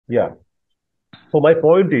Yeah. So my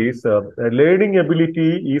point is, learning ability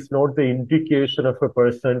is not the indication of a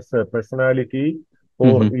person's personality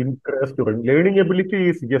or Mm-hmm. interest. Or learning ability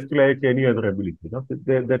is just like any other ability.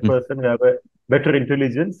 That person have a better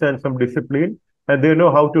intelligence and some discipline, and they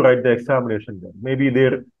know how to write the examination. Then. Maybe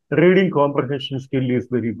their reading comprehension skill is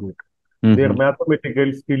very good. Their Mm-hmm.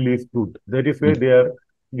 mathematical skill is good. That is why they are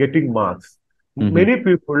getting marks. Mm-hmm. Many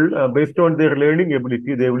people, based on their learning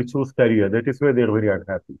ability, they will choose career. That is why they are very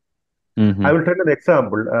unhappy. I Mm-hmm. will tell an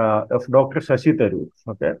example of Dr. Shashi Tharoor.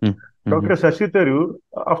 Okay, Mm-hmm. Dr. Shashi Tharoor,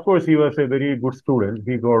 of course, he was a very good student.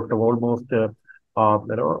 He got almost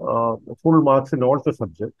full marks in all the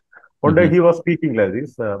subjects. One day Mm-hmm. he was speaking like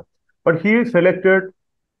this, but he selected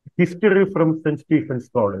history from St. Stephen's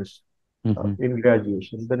College Mm-hmm. in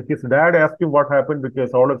graduation. Then his dad asked him what happened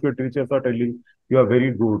because all of your teachers are telling you are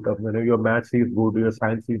very good. Your maths is good, your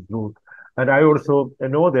science is good. And I also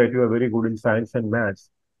know that you are very good in science and maths.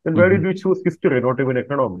 Then why Mm-hmm. did you choose history, not even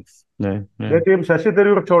economics? Yeah, yeah. That time Shashi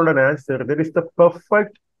Tharoor told an answer that is the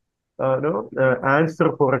perfect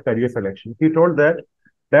answer for a career selection. He told that,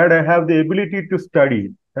 Dad, I have the ability to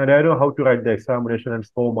study and I know how to write the examination and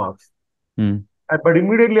score marks. Mm. But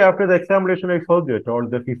immediately after the examination, I forget all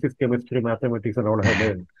the physics, chemistry, mathematics, and all I have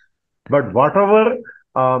learned. But whatever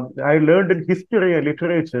I learned in history and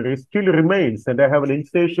literature, it still remains, and I have an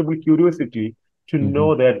insatiable curiosity to Mm-hmm.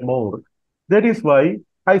 know that more. That is why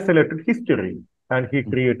I selected history, and he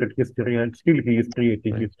created history, and still he is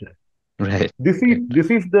creating Right. history. Right. This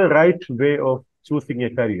is the right way of choosing a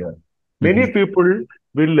career. Mm-hmm. Many people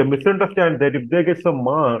will misunderstand that if they get some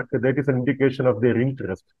mark, that is an indication of their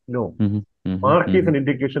interest. No, Mm-hmm. Mm-hmm. mark is Mm-hmm. an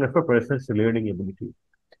indication of a person's learning ability.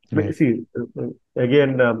 Right. See,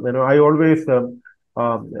 again, I always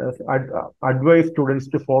advise students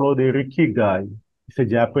to follow the Ikigai. It's a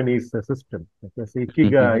Japanese system. Okay, so Mm-hmm.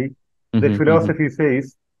 Ikigai, that Mm-hmm. Mm-hmm. philosophy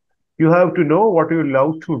says you have to know what you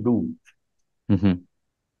love to do. Mm-hmm.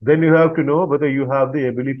 Then you have to know whether you have the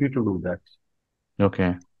ability to do that.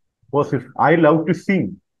 Okay. Because if I love to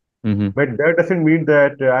sing, Mm-hmm. but that doesn't mean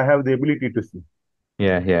that I have the ability to sing.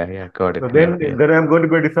 Yeah, yeah, yeah. Got So it. Yeah, then, yeah. then I'm going to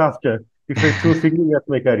be a disaster if I choose singing as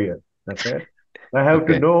my career. Okay. I have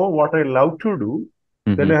to Okay. know what I love to do.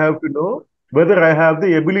 Then Mm-hmm. I have to know whether I have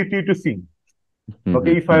the ability to sing. Mm-hmm.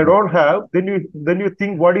 Okay. If I Mm-hmm. don't have, then you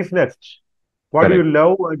think what is next? What do you Correct.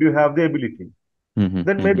 love and you have the ability? Mm-hmm.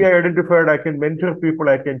 Then Mm-hmm. maybe I identified I can mentor people,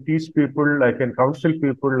 I can teach people, I can counsel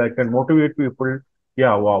people, I can motivate people.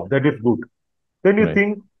 Yeah, wow, that is good. Then you Right.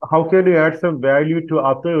 think, how can you add some value to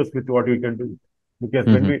others with what you can do? Because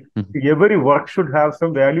when Mm-hmm. we Mm-hmm. every work should have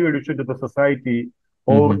some value addition to the society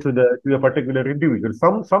or Mm-hmm. to a particular individual.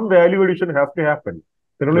 Some value addition has to happen.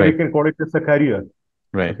 Then only we Right. can call it as a career.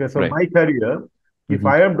 Right. Okay, so Right. my career, if Mm-hmm.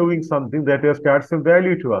 I am doing something that has to add some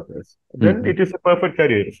value to others, then Mm-hmm. it is a perfect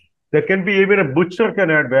career. There can be even a butcher can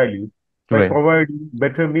add value by Right. providing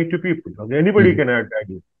better meat to people. Okay, anybody Mm-hmm. can add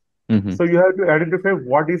value. Mm-hmm. So you have to identify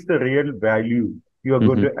what is the real value you are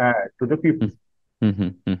going Mm-hmm. to add to the people. Mm-hmm.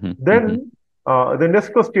 Mm-hmm. Mm-hmm. Then the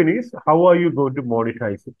next question is, how are you going to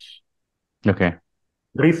monetize it Okay.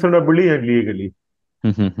 reasonably and legally?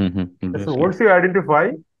 Mm-hmm. Mm-hmm. So Obviously. once you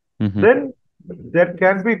identify, Mm-hmm. then that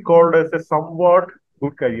can be called as a somewhat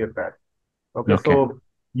good career path. Okay, Okay. so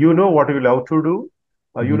you know what you love to do,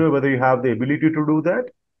 you Mm-hmm. know whether you have the ability to do that,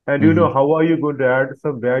 and you Mm-hmm. know how are you going to add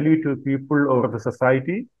some value to people or the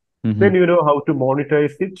society. Mm-hmm. Then you know how to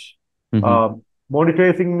monetize it. Mm-hmm.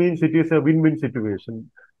 Monetizing means it is a win-win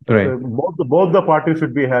situation. Right. Both the parties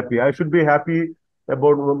should be happy. I should be happy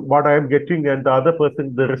about what I am getting, and the other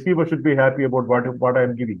person, the receiver, should be happy about what I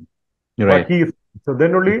am giving, what Right. he is. So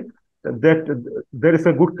then only that there is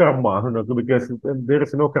a good karma, because there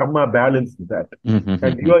is no karma balance in that, Mm-hmm.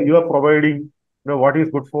 and Mm-hmm. you are providing what is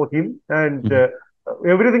good for him, and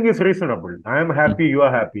everything is reasonable. I am happy, you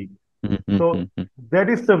are happy. Mm-hmm. So Mm-hmm. that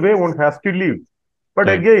is the way one has to live. But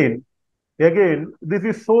Right. again, this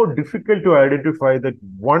is so difficult to identify that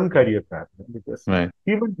one career path because Right.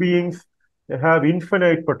 human beings have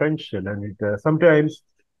infinite potential, and sometimes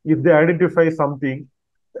if they identify something,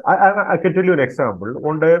 I can tell you an example.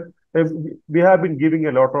 One day, uh, we have been giving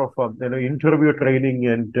a lot of interview training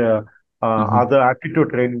and Mm-hmm. other aptitude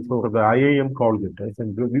training for the IIM colleges.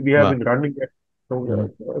 And we have Wow. been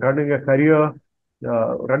Mm-hmm. running a career,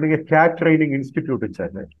 running a CAT training institute in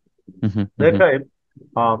Chennai. Mm-hmm. That Mm-hmm.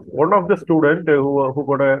 time, one of the student who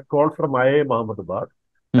got a call from IIM Ahmedabad,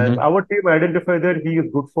 and Mm-hmm. our team identified that he is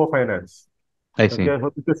good for finance. I see. Okay,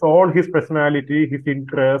 so because all his personality, his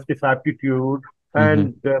interest, his aptitude,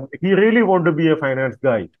 Mm-hmm. and he really want to be a finance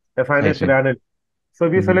guy, a I financial see. analyst. So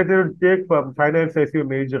we Mm-hmm. selected to take finance as your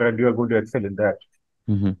major, and you are going to excel in that.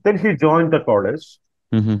 Mm-hmm. Then he joined the college.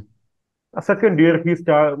 Mm-hmm. A second year, he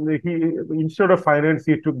instead of finance,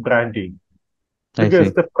 he took branding I because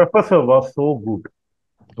see. the professor was so good.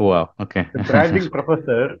 Wow. Okay. The branding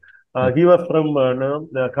professor, Mm. he was from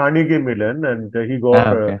no, Carnegie Mellon, and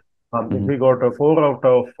Ah, okay. Mm-hmm. he got a 4 out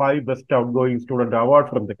of 5 best outgoing student award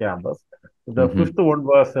from the campus. The Mm-hmm. fifth one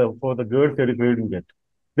was for the girls that is reading it.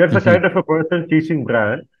 That's the Mm-hmm. kind of a person teaching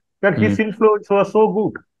brand, that his Mm. influence was so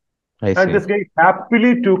good, I and see. this guy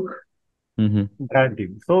happily took Mm-hmm.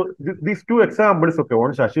 branding. So these two examples, okay,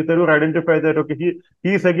 one Shashi Tharoor identified that okay,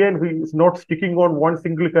 he is again, he is not sticking on one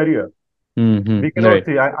single career. We Mm-hmm. cannot Right.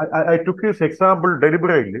 see. I took his example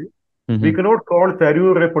deliberately. We Mm-hmm. cannot call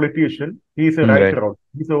Tharoor a politician. He is a Right. writer,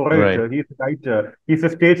 he's a Right. orator, he's a writer, he's a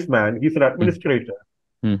statesman, he's an Mm-hmm. administrator.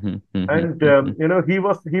 Mm-hmm. And Mm-hmm.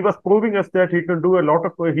 he was proving us that he can do a lot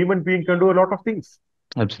of a human being can do a lot of things.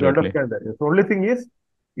 You Absolutely. understand that? The only thing is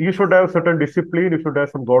you should have certain discipline, you should have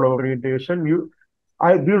some goal orientation. We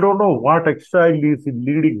don't know what exactly is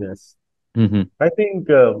leading us. Mm-hmm. I think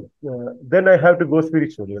then I have to go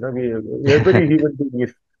spiritual. Every human being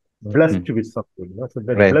is blessed with something. So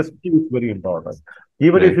that Right. blessed is very important.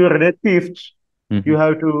 Even if Right. you are an atheist, you Mm-hmm.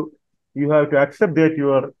 have to you have to accept that you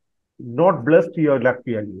are not blessed. You are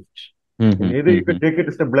lucky at least. And Mm-hmm. either you can Mm-hmm. take it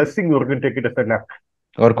as a blessing or you can take it as a luck.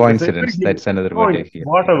 Or Okay, so every coincidence. That's another word I point, hear.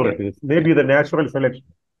 Yeah. whatever Yeah. it is, Yeah. maybe the natural selection.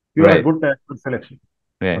 You are a Right. good natural selection.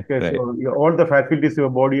 Right. Okay, Right. so all the faculties of your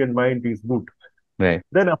body and mind is good. Right.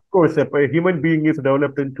 Then, of course, a human being is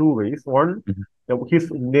developed in two ways. One, Mm-hmm.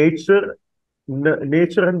 his nature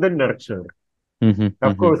and then nurture. Mm-hmm. Of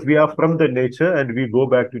Mm-hmm. course, we are from the nature and we go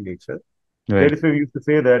back to nature. That Right. is why we used to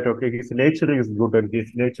say that, okay, his nature is good and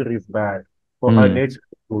his nature is bad, or her Mm. nature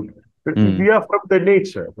is good. But Mm. we are from the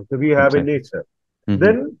nature, okay, we have a Exactly. nature. Mm-hmm.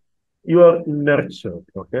 Then you are nurtured,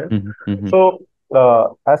 okay. Mm-hmm. Mm-hmm. So,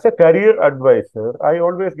 as a career advisor, I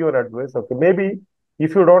always give an advice, okay, maybe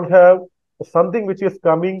if you don't have something which is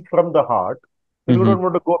coming from the heart, then you Mm-hmm. don't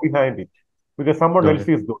want to go behind it because someone Got else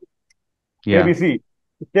it. is doing. Yeah. Maybe see,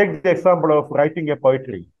 take the example of writing a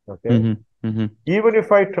poetry, okay. Mm-hmm. Mm-hmm. Even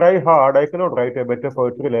if I try hard, I cannot write a better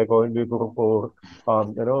poetry like going to group or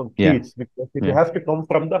Yeah. teach because it Yeah. has to come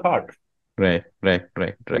from the heart. Right. Right.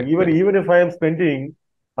 Right. So Right. even Right. even if I am spending,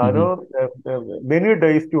 Mm-hmm. many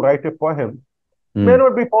days to write a poem, may Mm.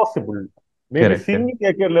 not be possible. Maybe Correct. Correct. singing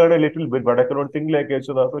I can learn a little bit, but I cannot sing like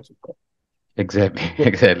Yashodas or Chitra. Exactly. Okay.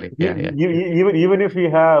 Exactly. Yeah. Yeah. Even if we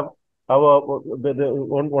have our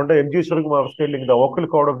one day MG Sharma was telling the vocal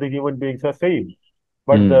cord of the human beings are same,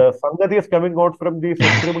 but the Mm. Sangati is coming out from these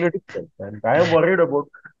extremely different. And I am worried about,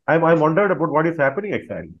 I'm wondered about what is happening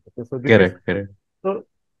exactly. Okay, so this is Correct. Correct. so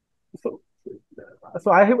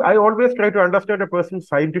so I always try to understand a person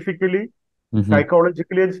scientifically, Mm-hmm.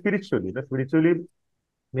 psychologically, and spiritually. Spiritually,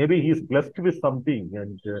 maybe he is blessed with something,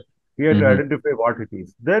 and we have to Mm-hmm. identify what it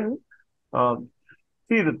is. Then, um,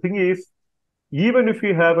 see, the thing is, even if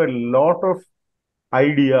you have a lot of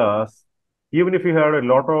ideas, even if you have a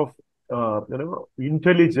lot of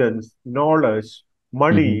intelligence, knowledge, Mm-hmm.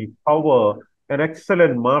 money, power, an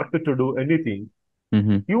excellent market to do anything,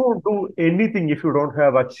 Mm-hmm. you won't do anything if you don't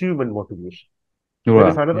have achievement motivation. That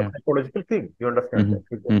is Wow. another Yeah. psychological thing. You understand Mm-hmm. that?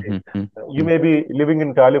 Because, Mm-hmm. you Mm-hmm. may be living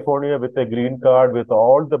in California with a green card, with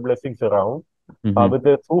all the blessings around, Mm-hmm. with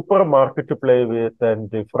a supermarket to play with, and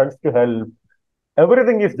the friends to help.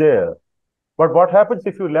 Everything is there. But what happens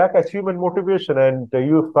if you lack achievement motivation and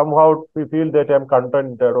you somehow feel that I'm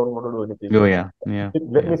content, I don't want to do anything. Oh yeah. Yeah.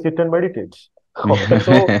 Let me Yeah. sit and meditate. Okay,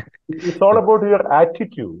 so Yeah. it's all about your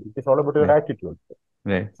attitude. It's all about your Right. attitude.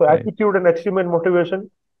 Right. So Right. attitude and achievement motivation,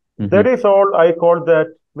 Mm-hmm. that is all I call that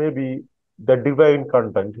maybe the divine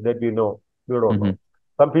content that we know. You don't Mm-hmm. know.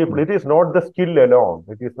 Some people, it is not the skill alone.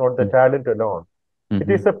 It is not the talent alone. It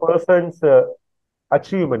Mm-hmm. is a person's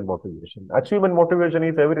achievement motivation. Achievement motivation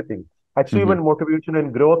is everything. Mm-hmm. Achievement motivation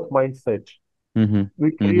and growth mindset Mm-hmm. we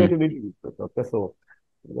Mm-hmm. create in individuals. Okay, so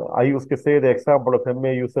I used to say the example of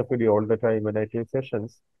M.A. Yusuf Ali all the time when I take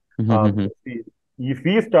sessions. Mm-hmm. See, if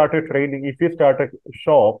we started training, if we start a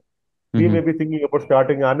shop, we Mm-hmm. may be thinking about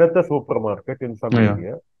starting another supermarket in some Yeah.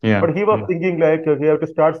 area. Yeah. But he was Yeah. thinking like we have to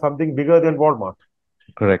start something bigger than Walmart.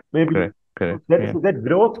 Correct. Maybe Correct. Correct. Yeah. that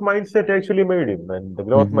growth mindset actually made him, and the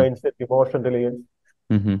growth Mm-hmm. mindset, emotional intelligence.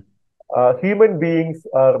 Mm-hmm. Human beings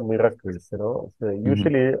are miracles, you know. So Mm-hmm.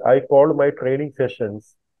 usually, I call my training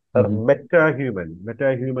sessions are Mm-hmm. meta-human.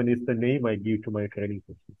 Meta-human is the name I give to my training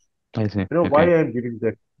sessions. I see. You know why Okay. I'm giving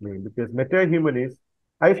that name? Because meta-human is,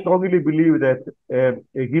 I strongly believe that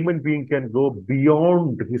a human being can go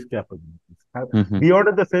beyond his capabilities. Mm-hmm. Beyond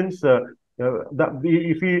in the sense,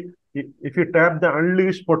 if you tap the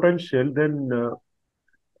unleashed potential, then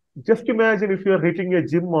just imagine if you are hitting a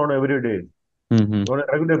gym on every day. Mm-hmm. on a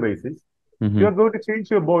regular basis, you Mm-hmm. are going to change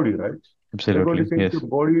your body, right? You're going to Absolutely. change your Yes.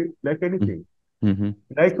 body like anything. Mm-hmm.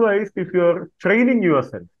 Likewise, if you're training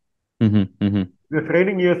yourself, Mm-hmm. Mm-hmm. you're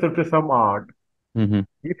training yourself to some art, Mm-hmm.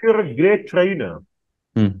 if you're a great trainer,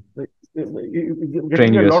 Mm. Train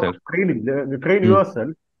getting a lot of yourself. training, you train Mm. yourself,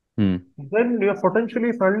 Mm. then your potential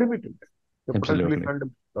is unlimited. Your potential is Absolutely.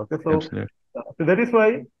 unlimited. Okay, Absolutely. so that is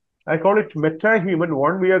why I call it meta-human.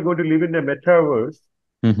 One, we are going to live in a metaverse.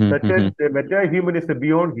 Mm-hmm. Mm-hmm. Second, the meta-human is a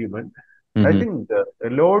beyond human. I Mm-hmm. think the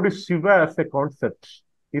Lord Shiva as a concept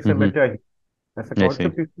is a Mm-hmm. meta-human. As a I see.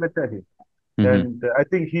 concept, is meta-human. Mm-hmm. And I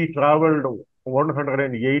think he traveled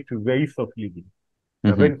 108 ways of living.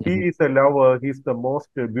 Mm-hmm. When he Mm-hmm. is a lover, he is the most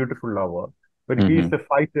beautiful lover. When he is Mm-hmm. a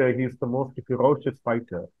fighter, he is the most ferocious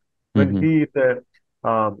fighter. When Mm-hmm. he is a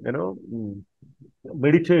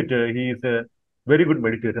meditator, he is a very good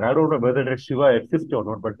meditator. I don't know whether Shiva exists or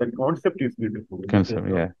not, but the concept is beautiful because Concept.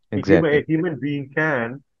 Yeah. a Exactly. human being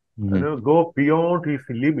can Mm-hmm. go beyond his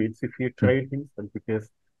limits if he trains himself because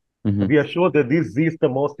Mm-hmm. we are sure that this is the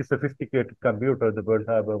most sophisticated computer the world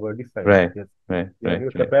have ever designed Right. because Right. yeah, Right.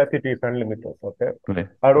 your Right. capacity is unlimited. Okay. Right.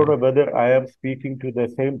 I don't Right. know whether I am speaking to the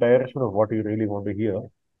same direction of what you really want to hear.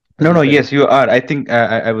 No, You no, can. yes, you are. I think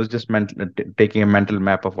I was just taking a mental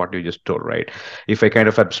map of what you just told, right? If I kind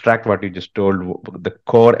of abstract what you just told, the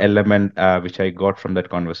core element which I got from that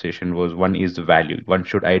conversation was one is the value. One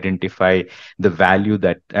should identify the value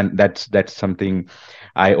that, and that's something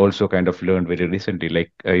I also kind of learned very recently.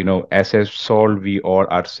 Like, as a soul, we all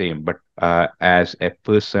are same, but as a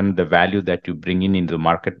person, the value that you bring in the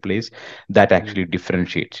marketplace, that Mm, actually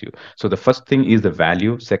differentiates you. So the first thing is the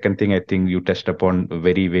value. Second thing I think you touched upon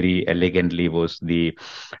very, very elegantly was the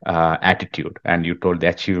attitude, and you told the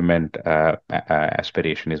achievement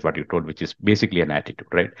aspiration is what you told, which is basically an attitude,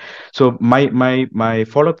 right? So my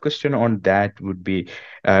follow-up question on that would be,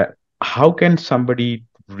 uh, how can somebody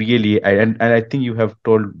really, and I think you have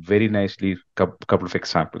told very nicely couple of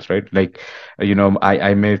examples, right? Like,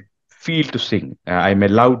 I may feel to sing, I may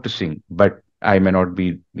love to sing, but I may not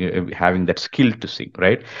be having that skill to sing,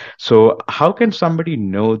 right? So how can somebody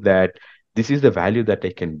know that this is the value that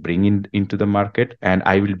I can bring in into the market and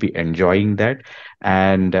I will be enjoying that?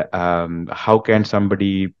 And how can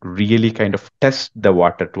somebody really kind of test the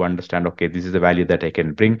water to understand, okay, this is the value that I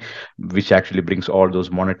can bring, which actually brings all those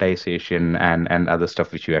monetization and other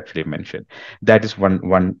stuff which you actually mentioned. That is one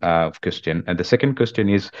question. And the second question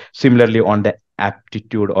is similarly on the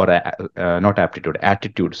aptitude or not aptitude,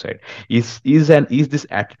 attitude side. Is this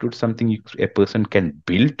attitude something a person can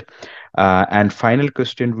build? And final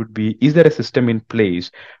question would be, is there a system in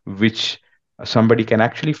place which somebody can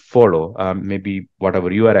actually follow, maybe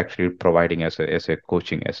whatever you are actually providing as a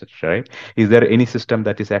coaching as such, right? Is there any system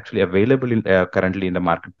that is actually available currently in the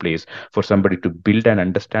marketplace for somebody to build and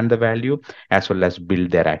understand the value as well as build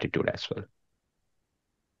their attitude as well?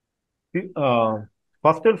 see,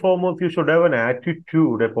 first and foremost, you should have an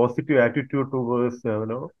attitude, a positive attitude towards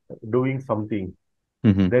doing something.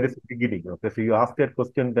 Mm-hmm. There is a beginning. Okay, so you ask that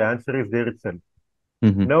question, the answer is there itself.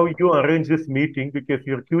 Mm-hmm. Now you arrange this meeting because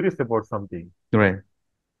you're curious about something. Right.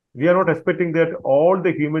 We are not expecting that all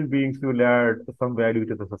the human beings will add some value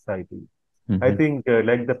to the society. I Mm-hmm. think,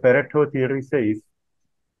 like the Pareto theory says,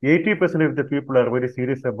 80% of the people are very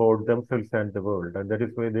serious about themselves and the world, and that is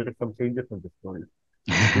why there is some changes in this world.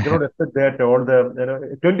 We cannot expect that all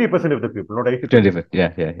the 20% of the people, not 80%. 20%.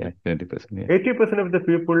 Yeah, yeah, yeah. 20%. Yeah. 80% of the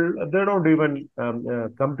people they don't even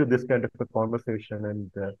come to this kind of a conversation,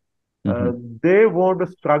 and uh, Mm-hmm. they want to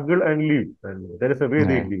struggle and live, and there is a way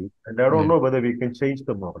they Yeah. live, and I don't Yeah. know whether we can change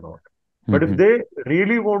them or not. But if Mm-hmm. they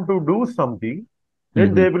really want to do something, then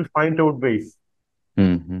Mm-hmm. they will find out ways.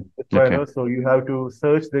 Mm-hmm. That's why, Okay. so you have to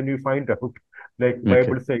search, then you find out, like Okay.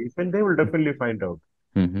 Bible says, and they will definitely find out.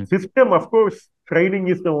 Mm-hmm. System, of course, training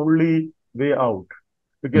is the only way out.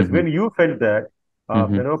 Because Mm-hmm. when you felt that,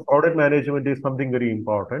 Mm-hmm. product management is something very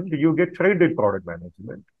important, you get trained in product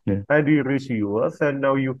management Yeah. and you reach US and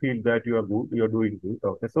now you feel that you are good, you're doing good.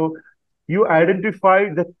 Okay. So you identify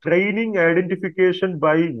the training identification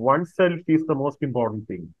by oneself is the most important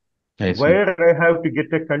thing. I see. Where I have to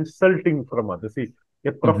get a consulting from others. See,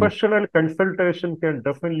 a Mm-hmm. professional consultation can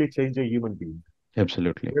definitely change a human being.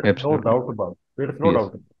 Absolutely. There is no Absolutely. doubt about it. There is no Yes.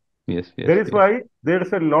 doubt. Yes. Yes. That is Yes. why there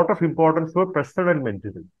is a lot of importance for personal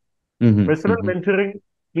mentoring. Mm-hmm. Personal Mm-hmm. mentoring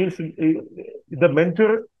means the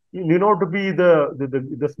mentor need not to be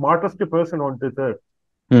the smartest person on this earth.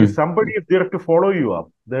 If Mm. somebody is there to follow you up,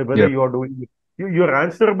 whether Yep. you are doing you're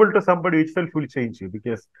answerable to somebody itself will change you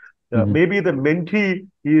because Mm-hmm. maybe the mentee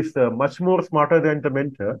is much more smarter than the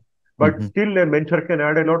mentor, but Mm-hmm. still a mentor can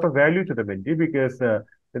add a lot of value to the mentee because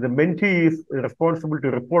the mentee is responsible to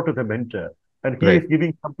report to the mentor. and he is Right.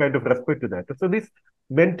 giving some kind of respect to that. So this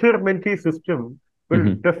mentor-mentee system will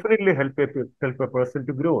Mm-hmm. definitely help a person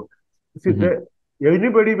to grow. See, Mm-hmm.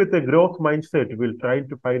 anybody with a growth mindset will try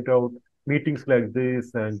to find out meetings like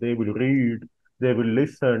this, and they will read, they will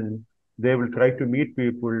listen, they will try to meet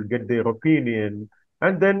people, get their opinion,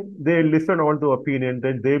 and then they listen on the opinion.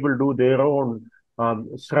 Then they will do their own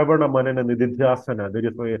Shravana Manana Nididhyasana. That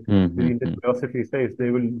is why the Indian Mm-hmm. philosophy says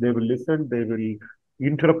they will listen, they will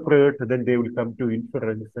interpret, then they will come to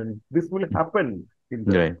inference, and this will happen in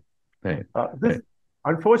the Right. Right. this. Right.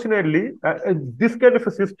 Unfortunately, this kind of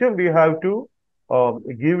a system we have to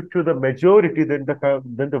give to the majority. Then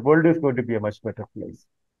the world is going to be a much better place.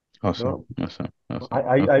 Awesome. No, Awesome. I, Awesome. I,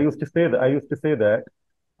 I Okay. used to say that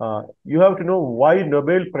you have to know why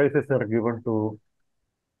Nobel prizes are given to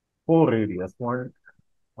four areas. One,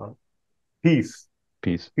 uh, peace.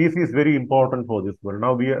 Peace. Peace is very important for this world.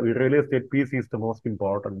 Now we realize that peace is the most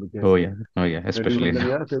important because Oh yeah. Oh yeah. Especially now.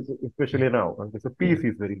 yeah, especially now. Okay, so Yeah. peace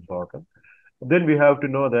is very important. Then we have to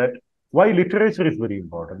know that why literature is very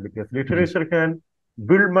important because Mm-hmm. literature can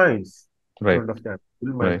build minds. You Right. understand?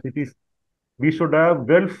 Build minds. Right. It is we should have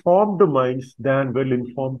well-formed minds than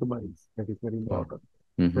well-informed minds. That is very Wow. important. So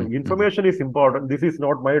Mm-hmm. Mm-hmm. information is important. This is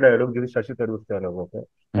not my dialogue. This is Shashi Tharoor's dialogue. Okay,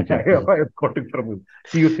 Okay. I am quoting from him.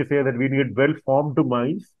 He used to say that we need well-formed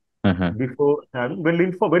minds Uh-huh. before having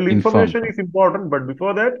Informed. information is important, but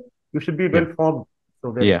before that you should be Yeah. well-formed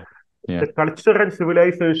so that Yeah. Yeah. the culture and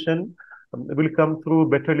civilization will come through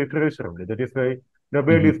better literature only. That is why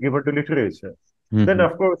Nobel Mm-hmm. is given to literature. Then, Mm-hmm.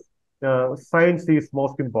 of course, science is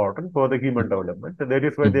most important for the human Mm-hmm. development. And that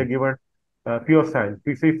is why they Mm-hmm. are given pure science,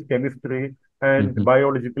 physics, chemistry, and Mm-hmm.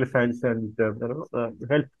 biological science and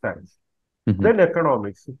health science. Mm-hmm. Then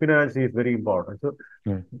economics, finance is very important. So,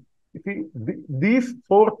 Right. you see, these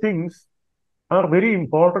four things are very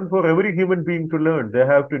important for every human being to learn. They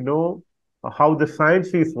have to know how the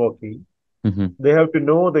science is working. Mm-hmm. They have to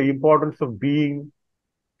know the importance of being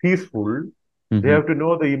peaceful. They Mm-hmm. have to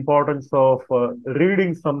know the importance of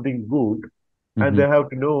reading something good, and Mm-hmm. they have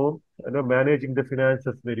to know, managing the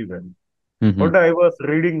finances very well. Mm-hmm. One day I was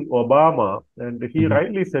reading Obama, and he Mm-hmm.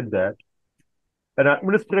 rightly said that an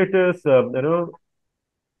administrator's,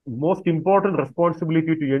 most important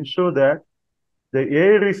responsibility to ensure that the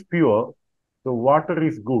air is pure, the water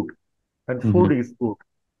is good, and food Mm-hmm. is good,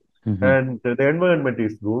 Mm-hmm. and the environment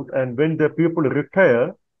is good. And when the people retire,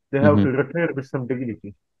 they have Mm-hmm. to retire with some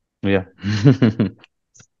dignity. Yeah.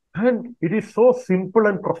 And it is so simple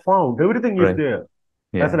and profound. Everything is Right. there. As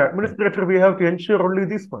Yeah. an Yeah. administrator, we have to ensure only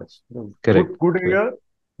this much. Correct. Good Correct. air,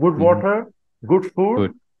 good Mm-hmm. water, good food,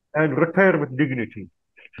 Good. and retire with dignity.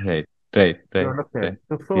 Right. Right. You Right. Right. understand?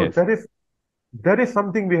 So Yes. that is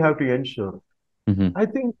something we have to ensure. Mm-hmm. I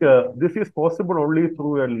think this is possible only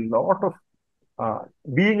through a lot of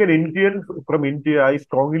being an Indian from India. I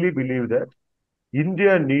strongly believe that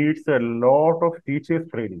India needs a lot of teachers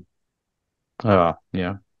training.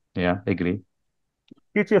 Yeah. Yeah. Agree.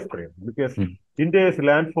 Teachers training because Mm-hmm. India is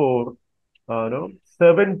land for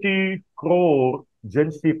 70 crore Gen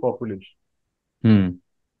Z population. Hmm.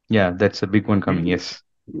 Yeah. That's a big one coming. India, Yes.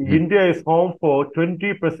 Mm-hmm. India is home for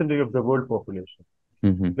 20% of the world population.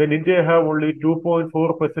 Mm-hmm. When India have only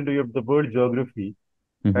 2.4% of the world geography,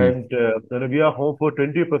 Mm-hmm. and we are home for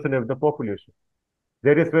 20% of the population.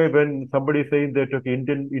 That is why when somebody is saying that okay,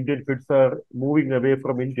 Indian kids are moving away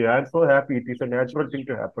from India, I'm so happy. It is a natural thing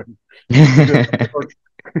to happen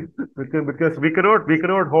because we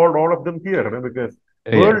cannot hold all of them here, because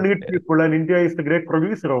Yeah. world needs Yeah. people and India is the great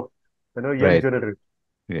producer of young Right. generation.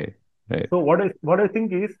 Right. Right. So what I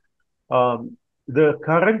think is the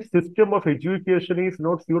current system of education is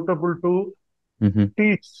not suitable to Mm-hmm.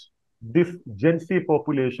 teach this Gen Z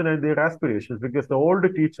population and their aspirations because the old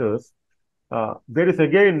teachers, there is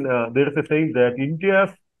a saying that India's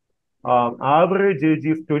average age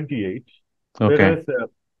is 28, Okay. whereas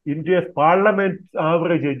India's parliament's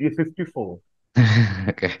average age is 54.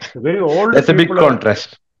 Okay. The very old That's a big people are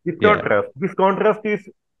contrast. this Yeah. contrast. This contrast is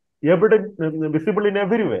evident, visible in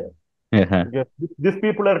everywhere. Yeah. Because these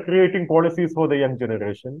people are creating policies for the young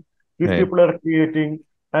generation. These Right. people are creating,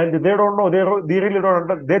 and they don't know. They really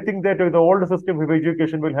don't. They think that the old system of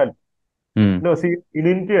education will help. Hmm. No, see, in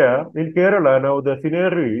India, in Kerala, now the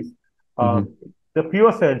scenario is Mm-hmm. the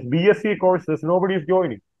pure science, BSc courses, nobody is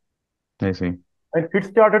joining. I see. And kids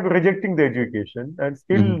started rejecting the education, and Mm-hmm.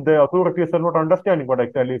 still the authorities are not understanding what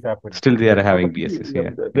actually is happening. Still, they are So having BSS. Yeah.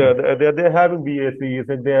 Yeah. they're having BScs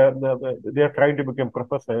and they're trying to become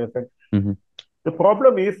professors. And Mm-hmm. the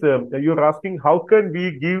problem is, you're asking how can we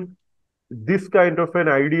give this kind of an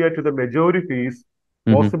idea to the majorities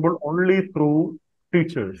Mm-hmm. possible only through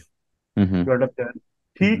teachers. Mm-hmm. You understand?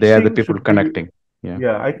 They are the teaching people should be, connecting. Yeah.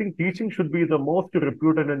 yeah, I think teaching should be the most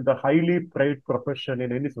reputed and the highly prized profession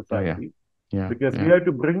in any Oh, yeah. society, Yeah. because we Yeah. have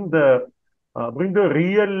to bring the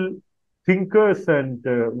real thinkers and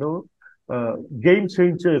game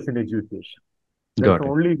changers in education. That's the Got it.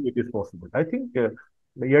 only way it is possible. I think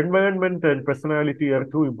the environment and personality are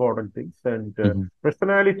two important things. And Hmm.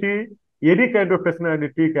 personality, any kind of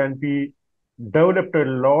personality can be developed a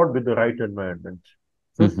lot with the right environment.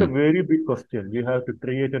 So it's a Hmm. very big question. We have to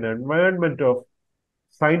create an environment of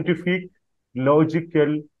scientific,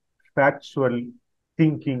 logical, factual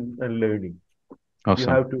thinking and learning. You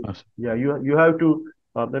Awesome. have to, Awesome. yeah, you have to,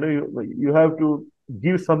 you have to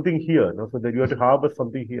give something here, no? So that you have to harvest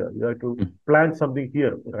something here, you have to Mhm. plant something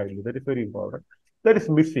here, right? That is very important. That is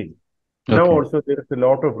missing now. Okay. Also there is a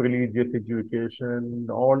lot of religious education,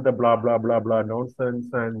 all the blah blah blah blah nonsense,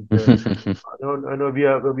 and we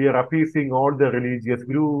are appeasing all the religious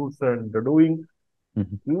groups and doing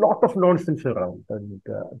Mhm. lot of nonsense around, and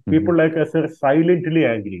people Mhm. like us are silently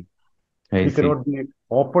angry. I We see. cannot be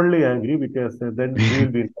openly angry, because then we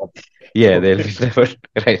will be in trouble. Yeah, they'll Okay, be never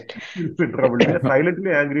right. we'll be in trouble. We are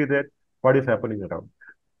silently angry that what is happening around.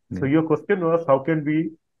 So Yeah. your question was, how can we,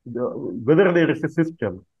 whether there is a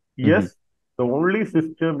system? Hmm. Yes, the only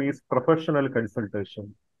system is professional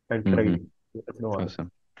consultation and Hmm. training. There's no other.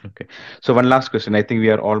 Awesome. Okay. So one last question. I think we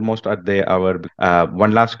are almost at the hour.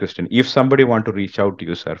 One last question. If somebody want to reach out to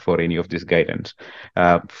you, sir, for any of this guidance,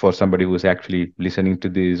 for somebody who's actually listening to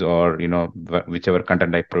this, or whichever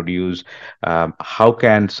content I produce, how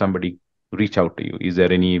can somebody reach out to you? Is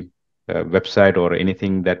there any website or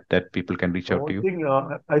anything that people can reach The out to one you? thing,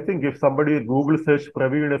 I think if somebody Google search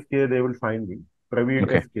Praveen SK, they will find me. Praveen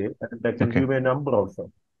Okay. SK, and I can Okay. give my number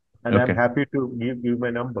also. And I'm Okay. happy to give my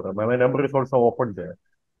number. My number is also open there.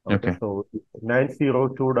 Okay, Okay. so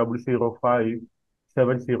 902 005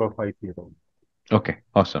 7050. Okay.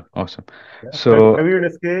 Awesome. Awesome. Yeah, So Praveen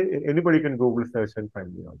SK, anybody can Google search and find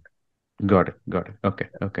me out. got it. Got it. Okay.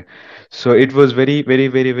 Okay. So it was very, very,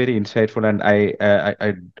 very, very insightful, and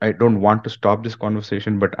I don't want to stop this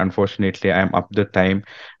conversation, but unfortunately, I am up the time,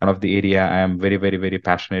 and of the area I am very, very, very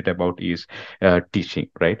passionate about is teaching.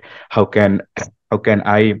 Right? How can how can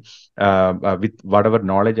I, with whatever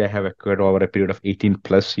knowledge I have acquired over a period of 18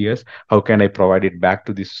 plus years, how can I provide it back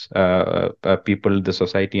to this people, the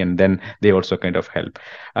society, and then they also kind of help.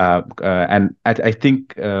 And I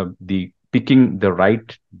think the picking the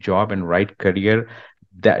right job and right career,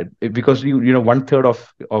 that because you know, one third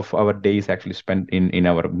of our day is actually spent in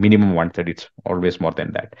our minimum one third, it's always more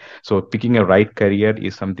than that. So picking a right career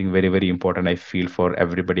is something very, very important, I feel, for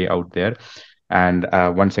everybody out there. And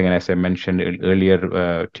once again, as I mentioned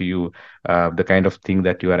earlier to you, the kind of thing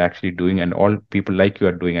that you are actually doing, and all people like you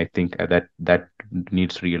are doing, I think that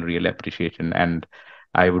needs real appreciation. And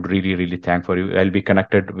I would really, really thank for you. I'll be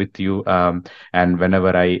connected with you, and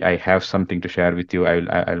whenever I have something to share with you,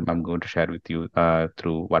 I'm going to share with you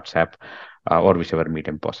through WhatsApp or whichever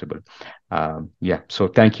medium possible. Yeah. So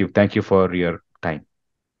thank you for your time.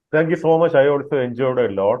 Thank you so much. I also enjoyed a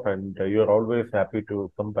lot, and you're always happy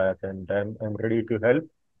to come back, and I'm ready to help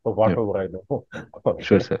for Yeah. whatever I know.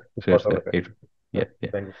 Sure, Okay, sir. Sure, whatever. sir. Yeah,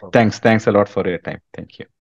 yeah. Thank you so much. Thanks a lot for your time. Thank you.